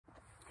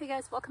Hey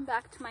guys, welcome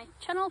back to my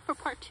channel for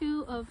part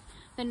 2 of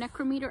the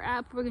Necrometer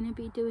app. We're going to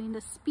be doing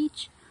the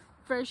speech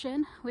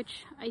version,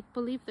 which I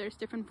believe there's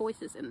different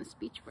voices in the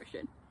speech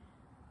version.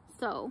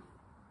 So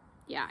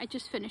yeah, I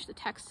just finished the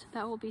text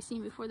that will be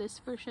seen before this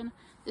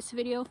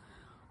video.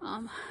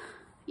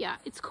 Yeah,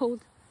 it's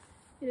cold.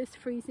 It is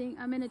freezing.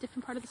 I'm in a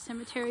different part of the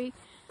cemetery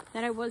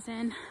that I was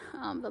in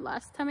the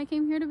last time I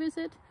came here to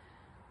visit,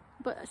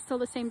 but still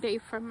the same day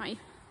from my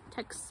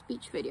text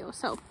speech video.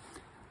 So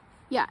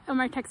yeah, on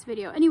my text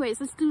video. Anyways,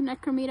 let's do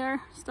Necrometer.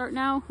 Start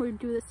now. We'll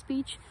do the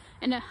speech.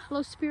 And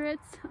hello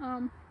spirits.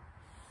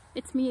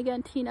 It's me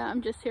again, Tina.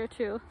 I'm just here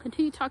to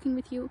continue talking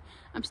with you.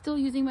 I'm still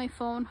using my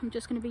phone. I'm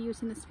just going to be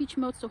using the speech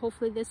mode, so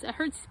hopefully this, I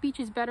heard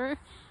speech is better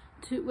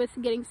with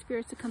getting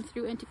spirits to come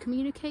through and to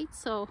communicate.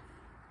 So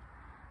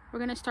we're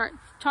going to start.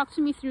 Talk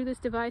to me through this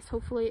device.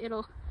 Hopefully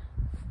it'll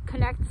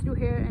connect through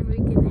here and we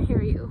can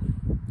hear you.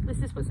 This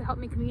is supposed to help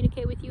me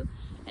communicate with you.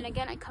 And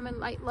again, I come in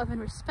light, love,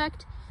 and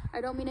respect. I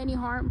don't mean any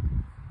harm.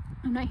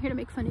 I'm not here to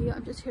make fun of you.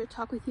 I'm just here to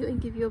talk with you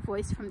and give you a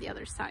voice from the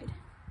other side.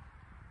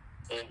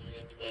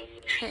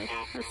 Okay,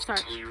 let's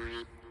start.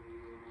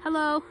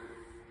 Hello.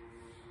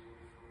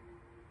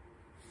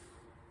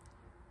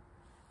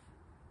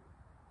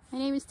 My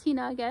name is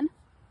Tina again.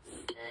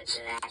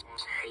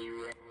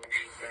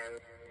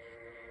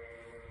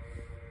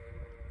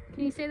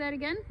 Can you say that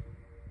again?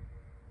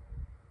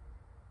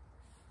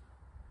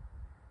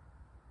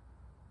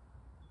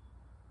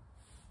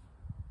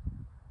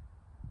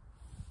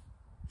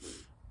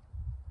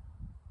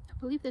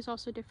 I believe there's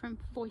also different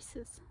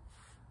voices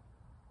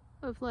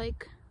of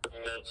like,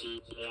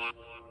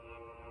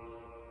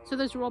 so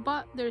there's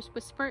robot, there's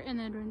whisper, and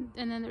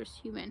then there's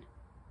human.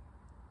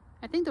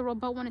 I think the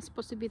robot one is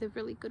supposed to be the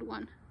really good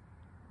one.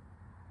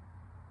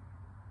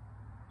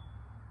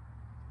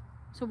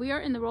 So we are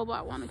in the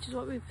robot one, which is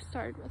what we've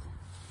started with.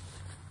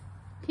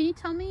 Can you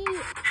tell me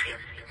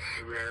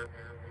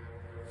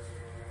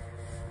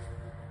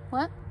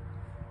what?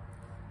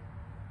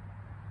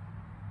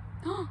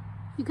 Oh,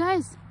 you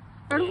guys.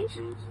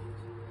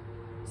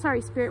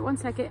 Sorry, spirit, one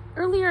second.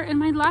 Earlier in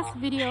my last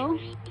video,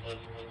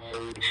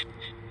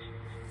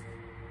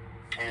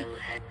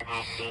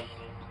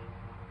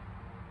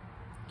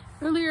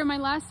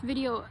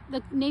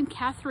 the name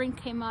Catherine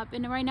came up,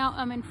 and right now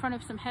I'm in front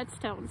of some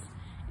headstones,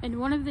 and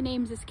one of the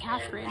names is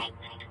Catherine.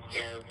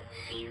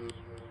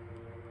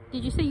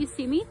 Did you say you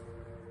see me?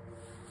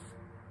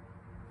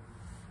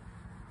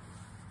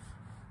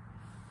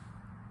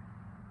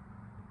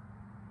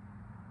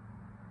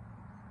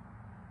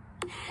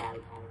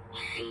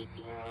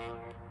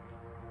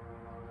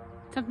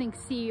 Something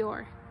see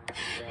or.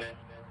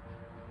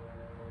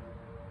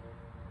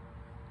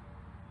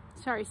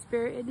 Sorry,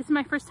 spirit. This is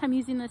my first time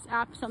using this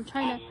app, so I'm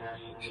trying to.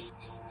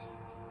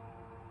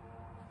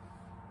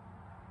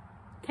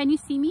 Can you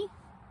see me?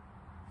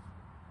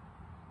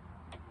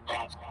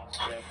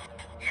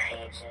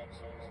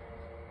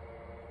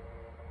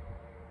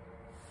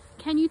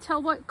 Can you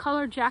tell what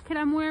color jacket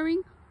I'm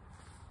wearing?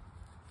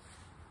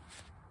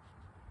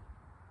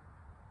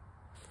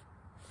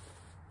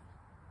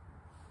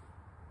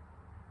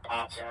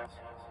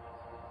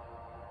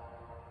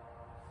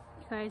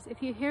 You guys,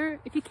 if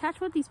you catch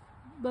what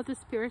the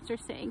spirits are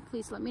saying,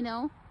 please let me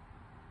know.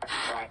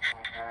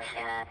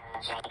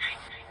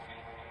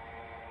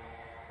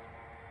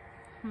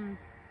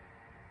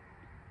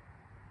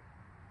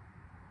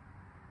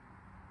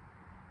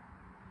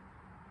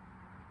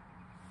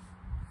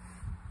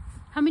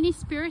 How many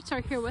spirits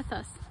are here with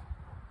us?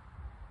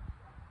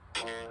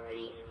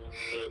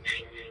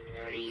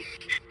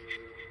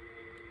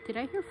 Did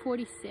I hear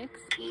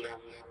 46?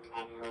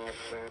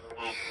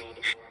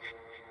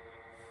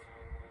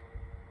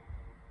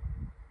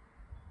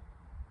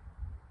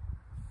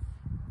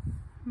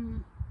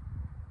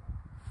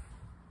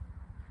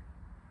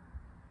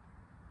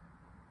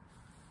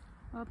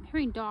 Well, I'm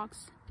hearing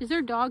dogs. Is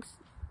there dogs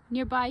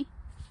nearby?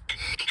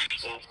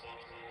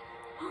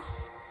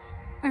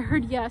 I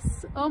heard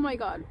yes. Oh my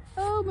god.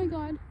 Oh my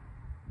god.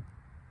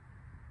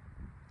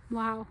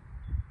 Wow.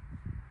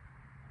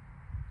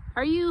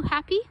 Are you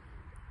happy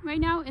right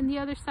now in the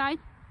other side?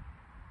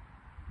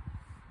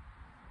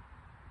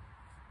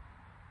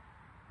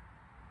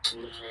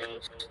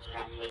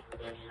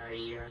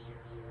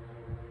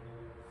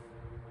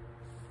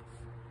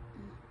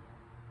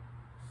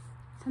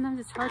 Sometimes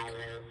it's hard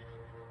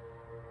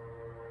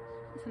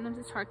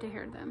to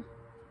hear them.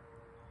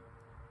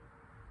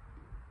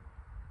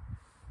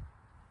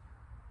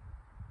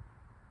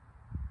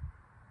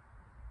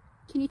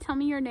 Can you tell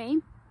me your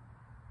name?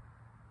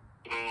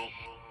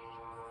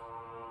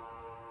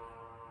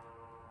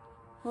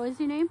 What is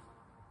your name?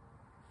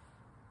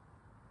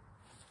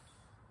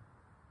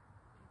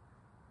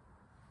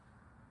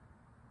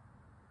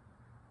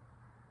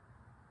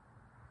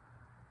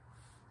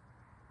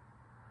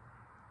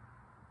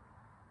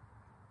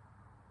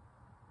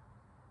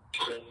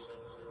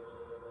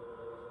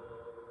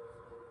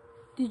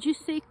 Did you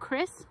say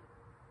Chris?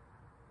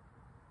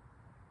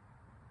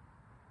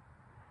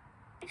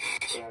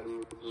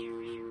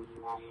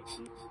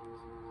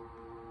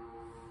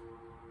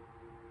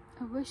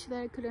 I wish that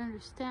I could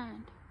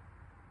understand.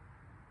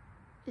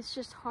 It's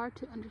just hard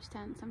to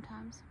understand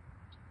sometimes.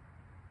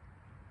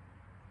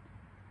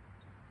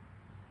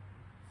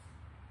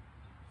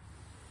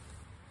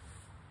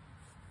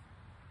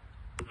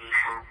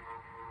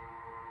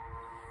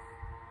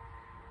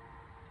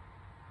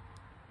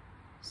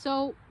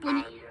 So when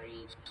you...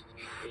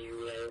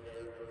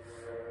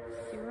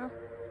 Zero?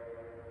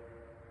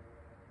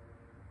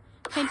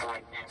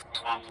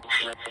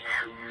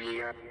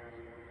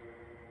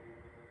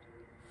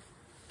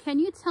 Can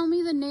you tell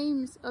me the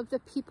names of the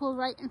people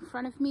right in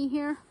front of me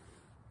here?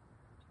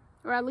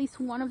 Or at least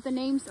one of the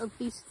names of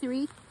these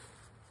three?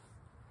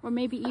 Or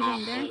maybe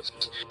even there?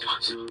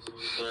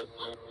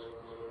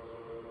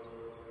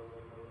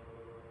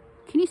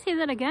 Can you say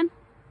that again?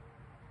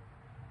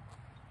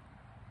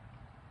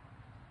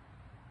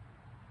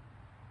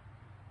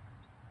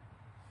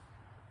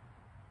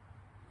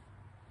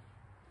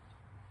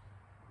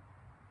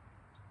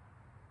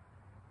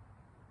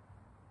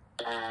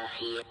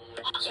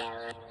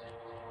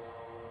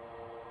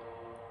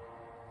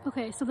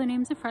 Okay, so the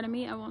names in front of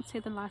me, I won't say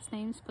the last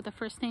names, but the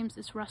first names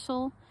is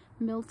Russell,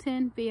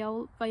 Milton,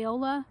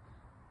 Viola,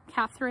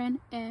 Catherine,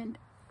 and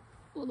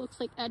what looks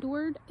like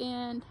Edward,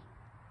 and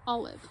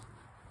Olive.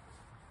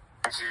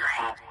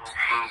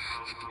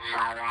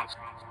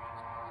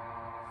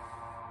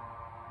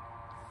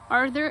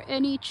 Are there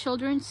any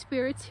children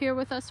spirits here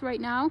with us right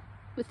now?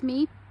 With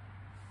me?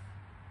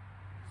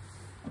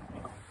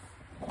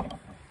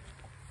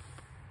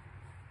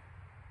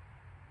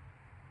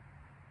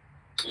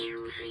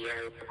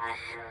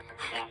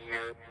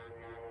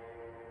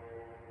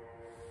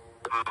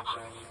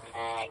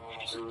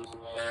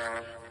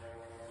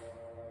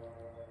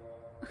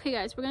 Okay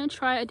guys, we're gonna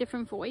try a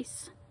different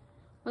voice.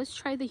 Let's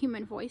try the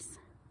human voice.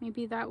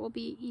 Maybe that will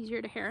be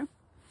easier to hear.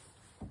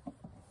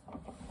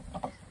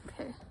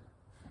 Okay.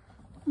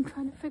 I'm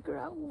trying to figure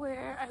out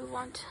where I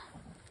want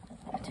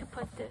to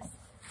put this.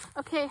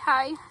 Okay,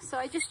 hi. So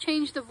I just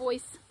changed the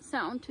voice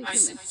sound to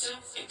human.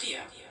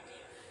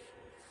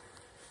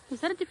 Is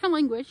that a different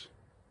language?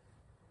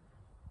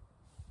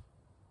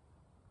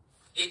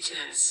 It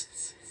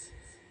is.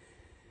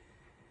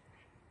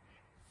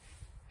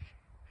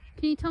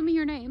 Can you tell me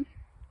your name?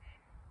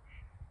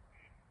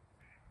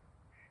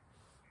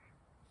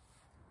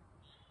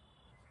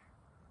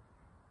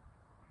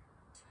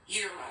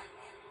 Yura.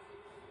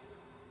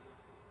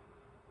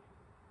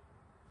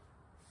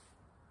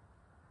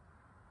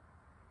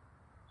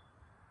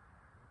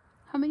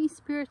 How many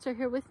spirits are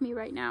here with me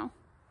right now?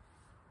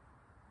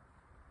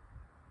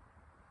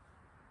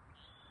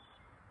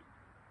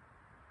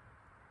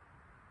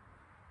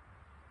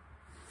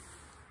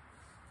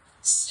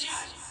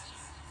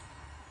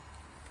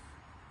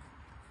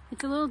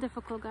 It's a little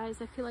difficult, guys.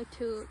 I feel like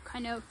to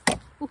kind of,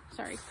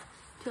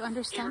 to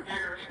understand.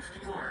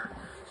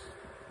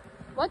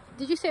 What?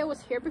 Did you say I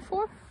was here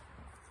before?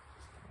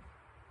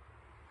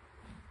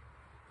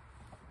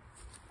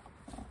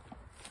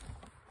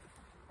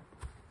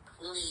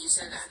 You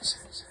said that.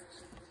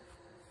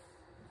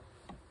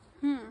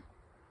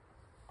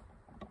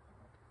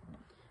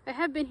 I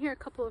have been here a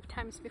couple of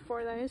times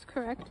before, that is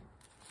correct.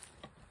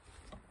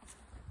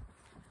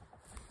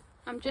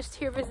 I'm just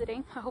here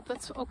visiting. I hope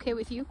that's okay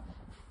with you.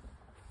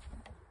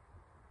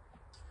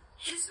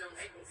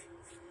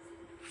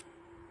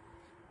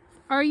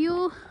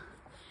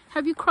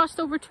 Have you crossed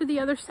over to the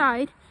other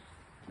side?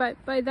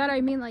 But by that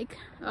I mean like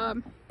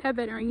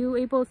heaven.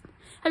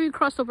 Have you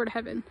crossed over to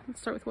heaven?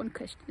 Let's start with one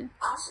question.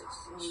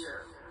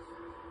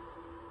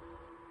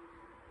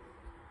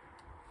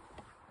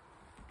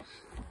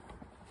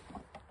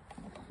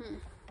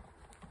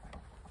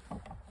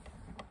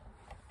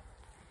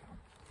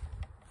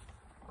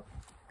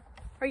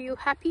 Are you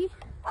happy?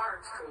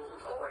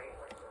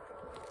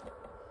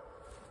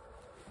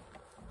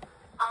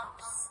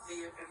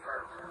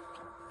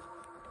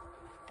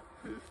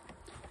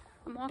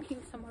 I'm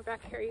walking somewhere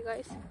back here, you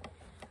guys.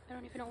 I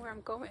don't even know where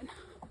I'm going.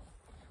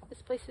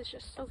 This place is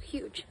just so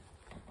huge.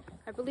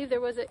 I believe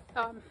there was a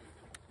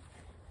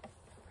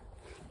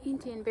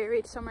Indian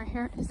buried somewhere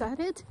here. Is that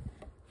it?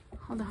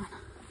 Hold on.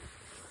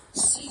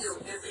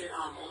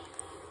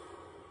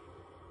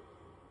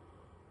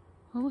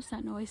 What was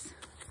that noise?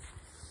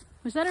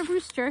 Was that a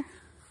rooster?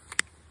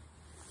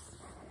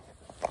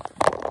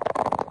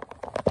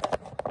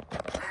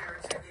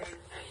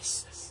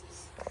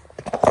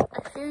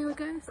 I feel you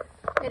guys.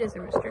 It is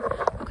a rooster.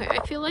 Okay,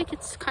 I feel like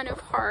it's kind of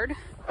hard.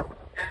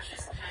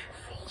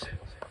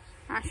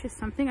 Ash is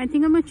something. I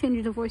think I'm gonna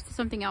change the voice to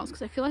something else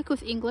because I feel like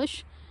with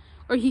English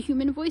or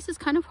human voice it's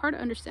kind of hard to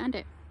understand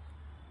it.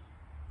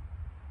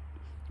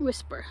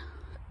 Whisper.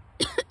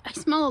 I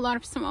smell a lot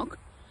of smoke,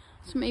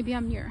 so maybe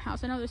I'm near a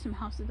house. I know there's some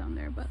houses down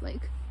there, but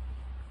like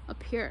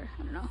up here,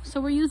 I don't know. So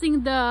we're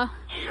using the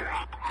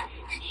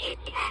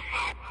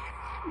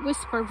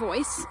whisper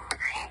voice.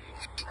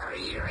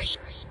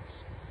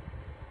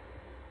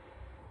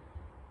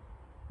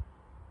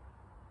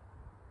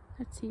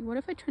 Let's see, what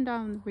if I turn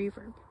down the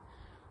reverb?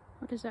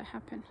 What does that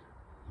happen?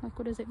 Like,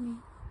 what does it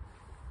mean?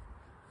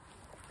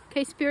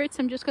 Okay, spirits,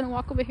 I'm just gonna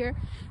walk over here.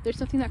 There's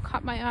something that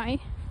caught my eye.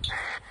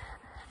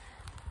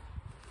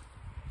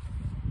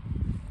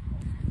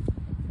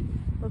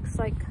 Looks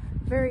like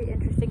very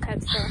interesting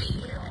headstone.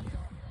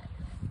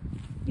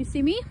 You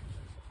see me?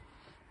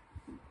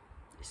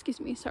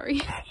 Excuse me,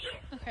 sorry.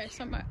 Okay,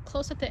 so I'm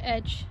close at the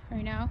edge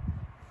right now.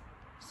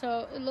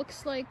 So it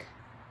looks like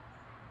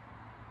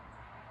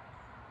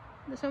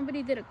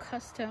somebody did a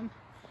custom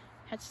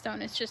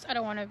headstone. It's just I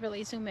don't want to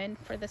really zoom in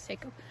for the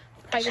sake of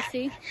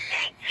privacy,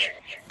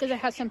 because it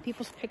has some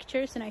people's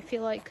pictures and I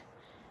feel like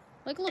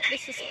look,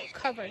 this is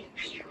covered.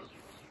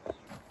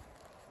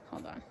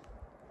 Hold on.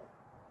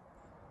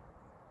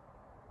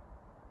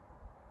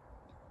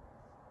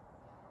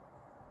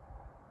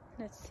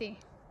 Let's see.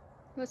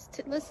 Let's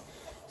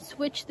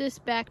switch this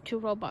back to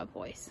robot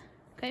voice.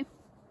 Okay,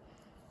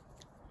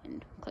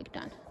 and click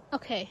done.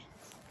 Okay,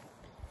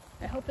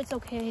 I hope it's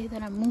okay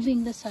that I'm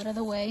moving this out of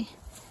the way,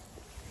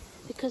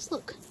 because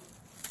look,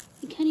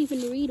 you can't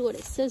even read what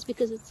it says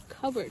because it's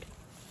covered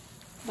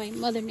by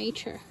Mother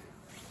Nature.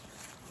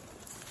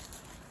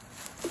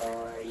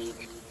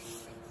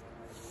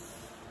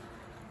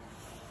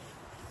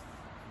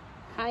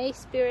 Hi,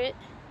 spirit.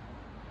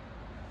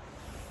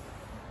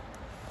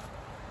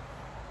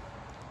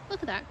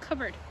 Look at that,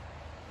 covered.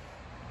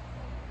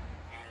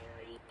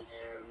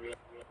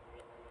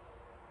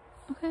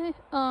 Okay,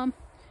 I'm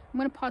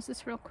gonna pause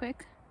this real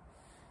quick.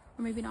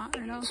 Or maybe not, I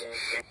don't know.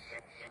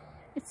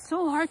 It's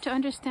so hard to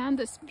understand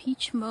the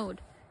speech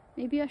mode.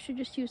 Maybe I should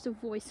just use the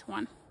voice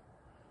one.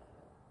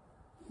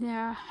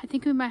 Yeah, I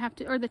think we might have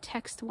to, or the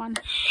text one.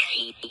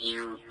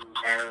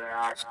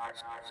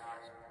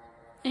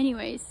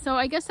 Anyways, so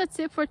I guess that's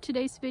it for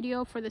today's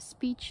video for the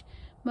speech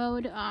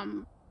mode.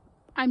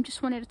 I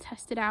just wanted to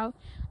test it out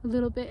a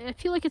little bit. I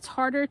feel like it's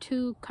harder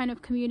to kind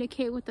of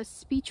communicate with the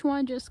speech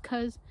one just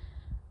because,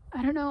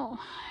 I don't know,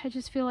 I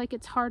just feel like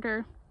it's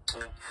harder.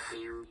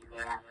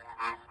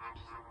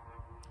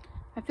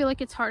 I feel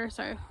like it's harder,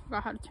 sorry, I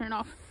forgot how to turn it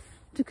off,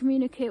 to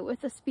communicate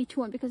with the speech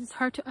one because it's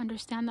hard to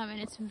understand them and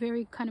it's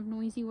very kind of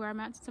noisy where I'm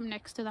at. So I'm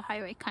next to the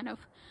highway kind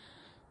of.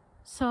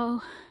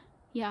 So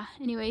yeah,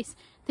 anyways,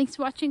 thanks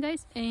for watching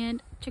guys,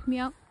 and check me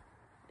out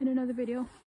in another video.